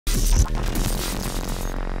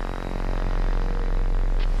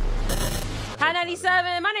High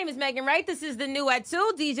 97, my name is Megan Wright. This is the new at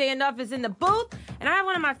 2. DJ Enough is in the booth. And I have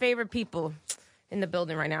one of my favorite people in the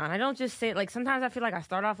building right now. And I don't just say it, like, sometimes I feel like I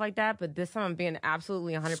start off like that, but this time I'm being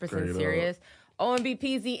absolutely 100% serious. OMB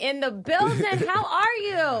Peezy in the building. How are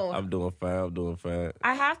you? I'm doing fine.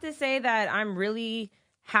 I have to say that I'm really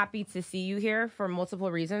happy to see you here for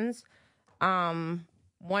multiple reasons. One,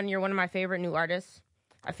 you're one of my favorite new artists.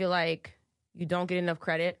 I feel like you don't get enough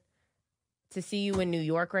credit. To see you in New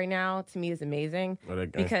York right now, to me, is amazing.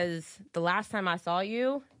 Because the last time I saw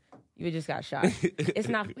you, you just got shot. It's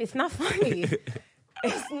not funny.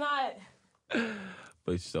 It's not.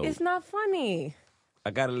 But so, it's not funny.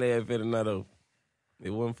 I gotta laugh at another. It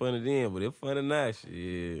wasn't funny then, but it's funny now.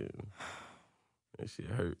 Shit. That shit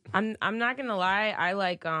hurt. I'm not gonna lie. I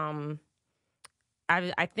like I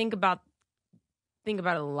think about it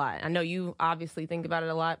a lot. I know you obviously think about it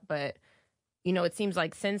a lot, but you know, it seems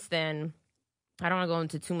like since then, I don't want to go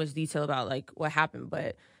into too much detail about like what happened,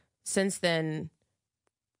 but since then,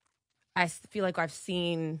 I feel like I've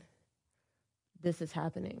seen this is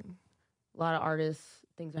happening. A lot of artists,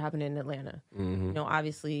 things are happening in Atlanta. Mm-hmm. You know,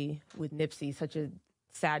 obviously with Nipsey, such a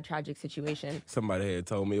sad, tragic situation. Somebody had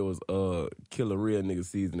told me it was kill a real nigga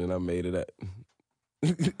season, and I made it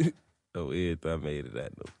that. Oh, yeah, I made it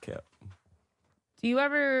that, no cap. Do you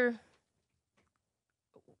ever...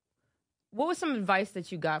 What was some advice that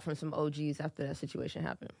you got from some OGs after that situation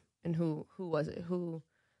happened? And who was it? Who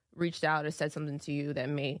reached out or said something to you that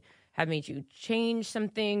may have made you change some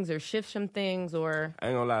things or shift some things? Or I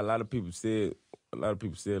ain't gonna lie, a lot of people said a lot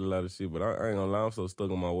of shit, but I ain't gonna lie, I'm so stuck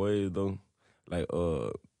in my ways though. Like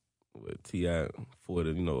with T.I.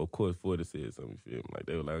 40, you know, of course 40 said something, you feel me? Like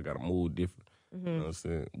they were like, I gotta move different. Mm-hmm. You know what I'm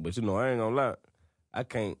saying? But you know, I ain't gonna lie. I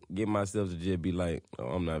can't get myself to just be like, oh,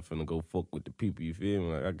 I'm not finna go fuck with the people, you feel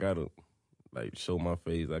me? Like I gotta like show my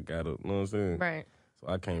face, I gotta, you know what I'm saying? Right. So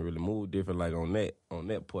I can't really move different like on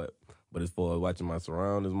that part. But as far as watching my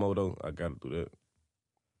surroundings more though, I gotta do that.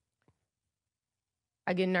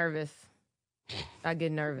 I get nervous.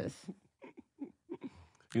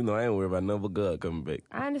 You know, I ain't worried about nothing but God coming back.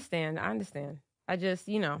 I understand. I just,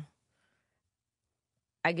 you know,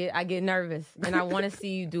 I get nervous, and I want to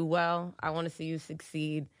see you do well. I want to see you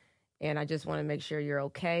succeed, and I just want to make sure you're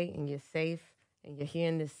okay and you're safe. And you're here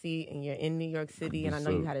in this seat, and you're in New York City, and I know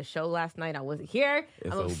you had a show last night. I wasn't here.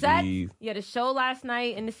 I'm upset. You had a show last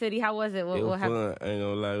night in the city. How was it? What was happened? Fun. I ain't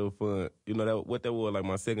gonna lie, it was fun. You know what that was, like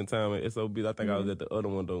my second time at SOB. I think I was at the other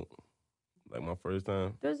one, though. Like my first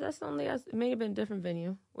time. It may have been a different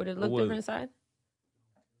venue. Would it look different inside?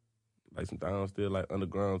 Like some downstairs, like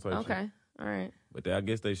underground type shit. Okay, all right. But I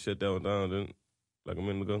guess they shut that one down then, like a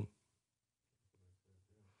minute ago.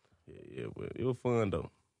 Yeah, but it was fun, though.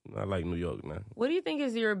 I like New York now. What do you think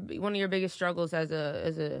is one of your biggest struggles as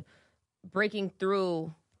a breaking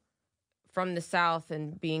through from the South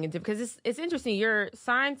and being because it's interesting. You're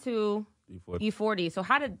signed to E-40. So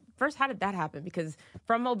how did that happen? Because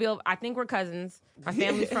from Mobile, I think we're cousins. My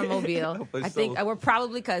family's from Mobile. I think we're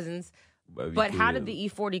probably cousins. But how did the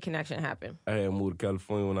E-40 connection happen? I had moved to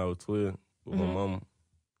California when I was 12 with my mama.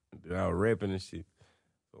 And then I was rapping and shit.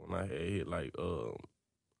 So when I had hit like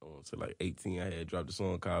I want to say like 18, I had dropped a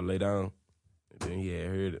song called Lay Down, and then he had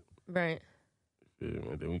heard it. Right.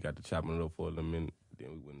 And then we got to chopping it up for a little minute, then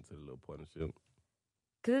we went into the little partnership.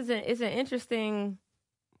 Because it's an interesting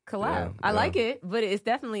collab. I like it, but it's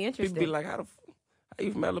definitely interesting. People be like, how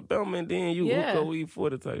you from Alabama, and then you hook up with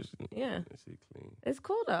E-40 type shit. Yeah. That shit clean. It's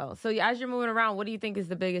cool, though. So as you're moving around, what do you think is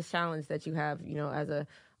the biggest challenge that you have, you know, as a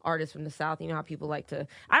artists from the South? You know how people like to,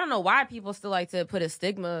 I don't know why people still like to put a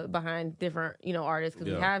stigma behind different, you know, artists,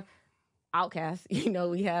 because we have Outkast, you know,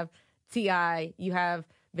 we have T.I., you have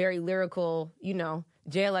very lyrical, you know,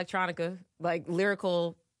 Jay Electronica, like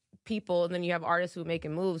lyrical people, and then you have artists who are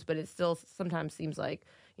making moves, but it still sometimes seems like,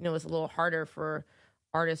 you know, it's a little harder for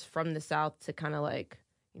artists from the South to kind of like,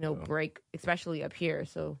 you know, break, especially up here.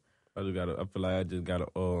 So I feel like I just gotta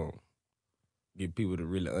get people to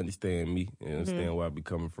really understand me and understand where I be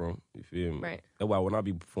coming from. You feel me? Right. That's why when I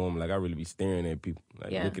be performing, like I really be staring at people,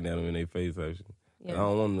 like looking at them in their face type shit. Yeah. I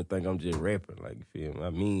don't want them to think I'm just rapping, like, you feel me? I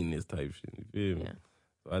mean this type shit, you feel me? Yeah.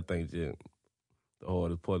 So I think just the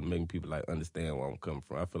hardest part is making people like understand where I'm coming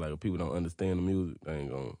from. I feel like if people don't understand the music, they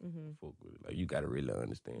ain't gonna fuck with it. Like you gotta really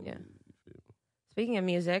understand the music, you feel me? Speaking of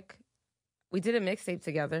music, we did a mixtape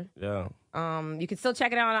together. Yeah. You can still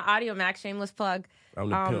check it out on Audio Max, shameless plug. I'm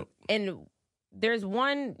the pimp. And there's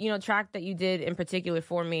one, you know, track that you did in particular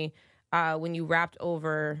for me when you rapped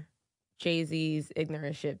over Jay-Z's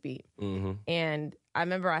Ignorant Shit beat. And I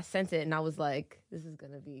remember I sent it and I was like, this is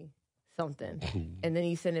going to be something, and then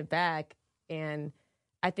you send it back, and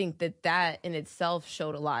I think that in itself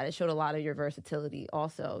showed a lot. It showed a lot of your versatility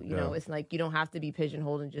also. You know, it's like you don't have to be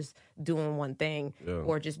pigeonholed and just doing one thing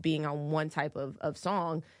or just being on one type of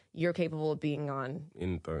song. You're capable of being on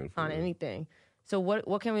anything. So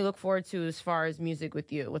what can we look forward to as far as music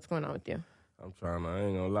with you? What's going on with you? I ain't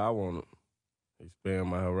gonna lie, I want to expand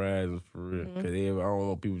my horizons for real. Because I don't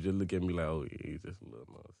want people just look at me like, oh, yeah, he's just a little,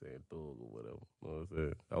 thug or whatever. You know what I'm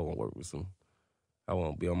saying? I want to work with some. I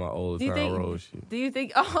want to be on my old town road shit. Do you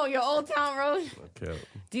think, your old town road? Okay.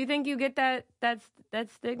 Do you think you get that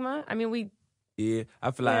stigma? I mean, yeah,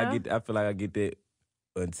 I feel like I get that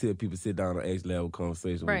until people sit down and actually have a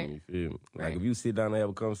conversation with me. Feel me? Like if you sit down and have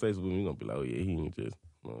a conversation with me, you're gonna be like, oh yeah, he ain't just,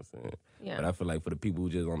 you know what I'm saying? Yeah. But I feel like for the people who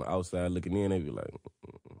just on the outside looking in, they be like,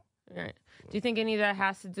 Right. Do you think any of that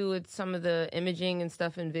has to do with some of the imaging and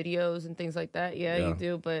stuff in videos and things like that? Yeah. You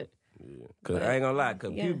do, but. Yeah. Cause I ain't gonna lie,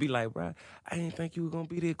 cause people be like, bro, I didn't think you were gonna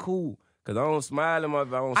be that cool. Cause I don't smile in my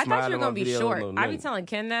video. I thought you were gonna be short. I be telling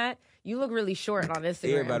Ken that. You look really short on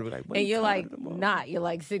Instagram. Everybody be like, and you're like, not. You're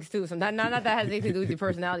like 6'2". So not that has anything to do with your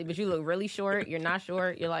personality, but you look really short. You're not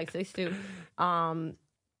short. You're like 6'2".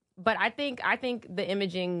 But I think the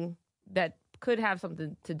imaging that could have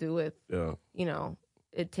something to do with, you know,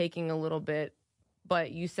 it taking a little bit. But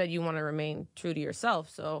you said you want to remain true to yourself,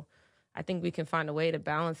 so I think we can find a way to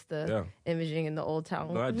balance the imaging in the old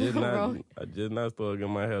town. No, I just not started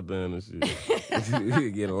getting my hair done and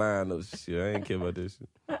shit. Get lined up shit. I ain't care about this shit.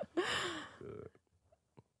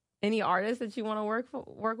 Any artists that you want to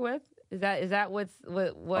work with? Is that what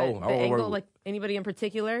the angle? Like anybody in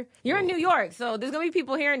particular? You're in New York, so there's gonna be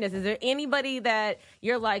people hearing this. Is there anybody that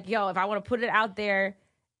you're like, yo, if I want to put it out there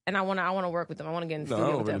and I want to work with them, I want to get in the studio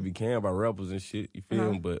with them? I don't really be caring about rappers and shit. You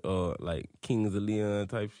feel me? But like Kings of Leon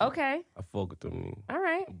type shit. Okay. I fuck with them. Man. All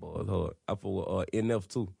right. Boys hard. I fuck with NF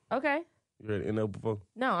too. Okay. You heard NF before?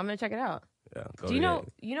 No, I'm gonna check it out. Yeah. Do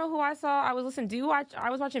you know who I saw? I was listening. I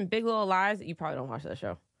was watching Big Little Lies. You probably don't watch that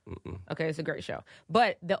show. Mm-mm. Okay, it's a great show.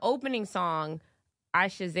 But the opening song, I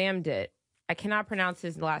Shazammed it. I cannot pronounce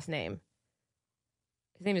his last name.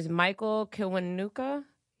 His name is Michael Kiwanuka.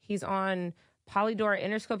 He's on Polydor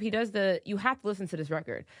Interscope. He does you have to listen to this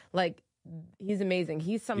record. Like, he's amazing.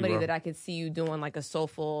 He's somebody that I could see you doing like a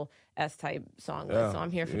soulful S-type song with. So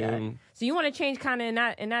I'm here for that. So you want to change kind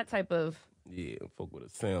of in that type of... Yeah, fuck with a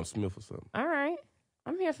Sam Smith or something. All right.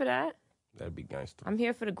 I'm here for that. That'd be gangster. I'm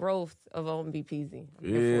here for the growth of OMB Peezy. I'm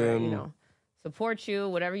here for it, you know. Support you,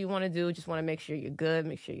 whatever you want to do. Just want to make sure you're good,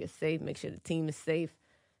 make sure you're safe, make sure the team is safe.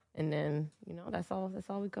 And then, you know, that's all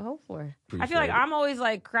we could hope for. I feel like I'm always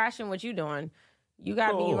like crashing what you doing. You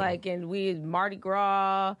got me like we Mardi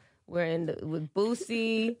Gras, we're with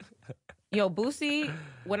Boosie. Yo, Boosie,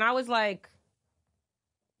 when I was like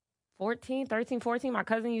 13, 14, my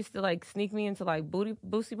cousin used to like sneak me into like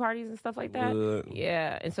Boosie parties and stuff like that.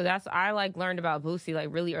 Yeah. And so I like learned about Boosie like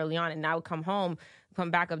really early on, and I would come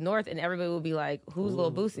back up north and everybody would be like, who's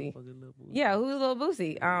Lil Boosie? Yeah, who's Lil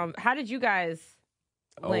Boosie? How did you guys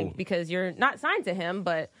link? Because you're not signed to him,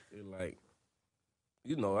 but like,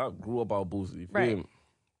 you know, I grew up on Boosie, you feel me?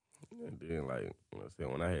 And then like, you know what I'm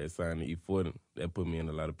saying, when I had signed to E-40, that put me in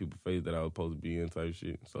a lot of people's face that I was supposed to be in type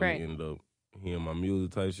shit. So he ended up hearing my music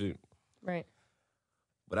type shit. Right.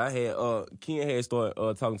 But I had, Ken had started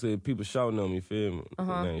talking to people shouting on me, you feel me?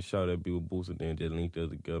 And then shout at people Boosie, then just linked us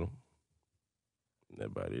together.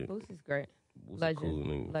 That's about it. Boosie's great. Boosie's Legend. Cool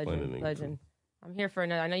nigga, Legend. I'm here for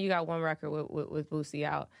another. I know you got one record with Boosie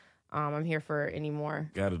out. I'm here for any more.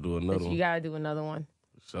 Gotta do another one. You gotta do another one.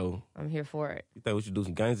 So I'm here for it. You think we should do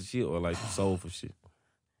some gangster shit or like some soulful shit?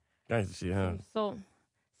 Gangster shit, huh? So,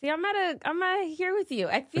 see, I'm not here with you.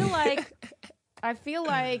 I feel like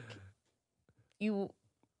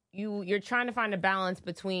you're trying to find a balance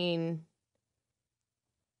between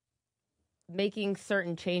making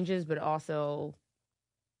certain changes, but also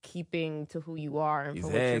keeping to who you are and for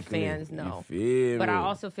what your fans know. But I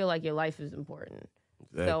also feel like your life is important.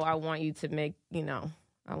 Exactly. So I want you to make,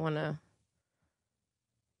 I want to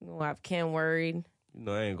have Ken worried.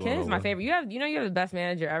 I ain't going Ken is my favorite. You have the best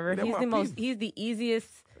manager ever. He's the easiest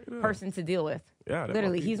person to deal with. Yeah,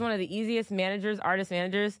 literally, he's one of the easiest artist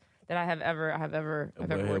managers that I have ever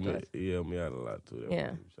worked with. He helped me out a lot too.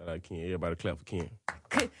 Yeah. Shout out Ken. Everybody clap for Ken.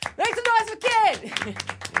 Make some noise for Ken.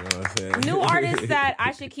 You know what I'm saying? New artists that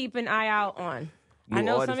I should keep an eye out on. I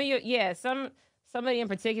know some of you. Yeah, somebody in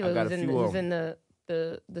particular who's in the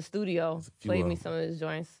studio played me some of his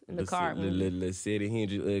joints in the car. Let's say the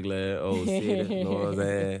Hendrix ugly ass old Sid. You know what I'm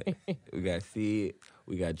saying? We got Sid.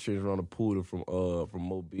 We got Trench Runner Poodle from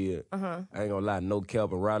Mobile. I ain't gonna lie, No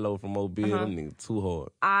Cap and Rallo from Mobile. Them niggas too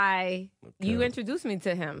hard. You introduced me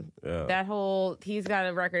to him. Yeah. He's got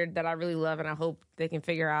a record that I really love, and I hope they can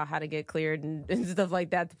figure out how to get cleared and stuff like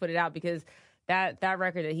that to put it out, because that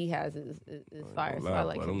record that he has is fire. So I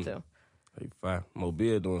like him too. He fire.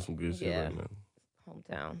 Mobile doing some good shit right now.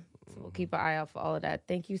 Hometown. So we'll keep an eye out for all of that.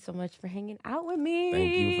 Thank you so much for hanging out with me.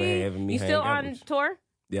 Thank you for having me. You still on tour?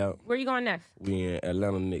 Yeah. Where you going next? We in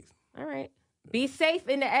Atlanta next. All right. Be safe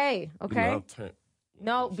in the A, okay? You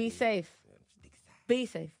know, no, be safe. Be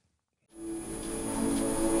safe.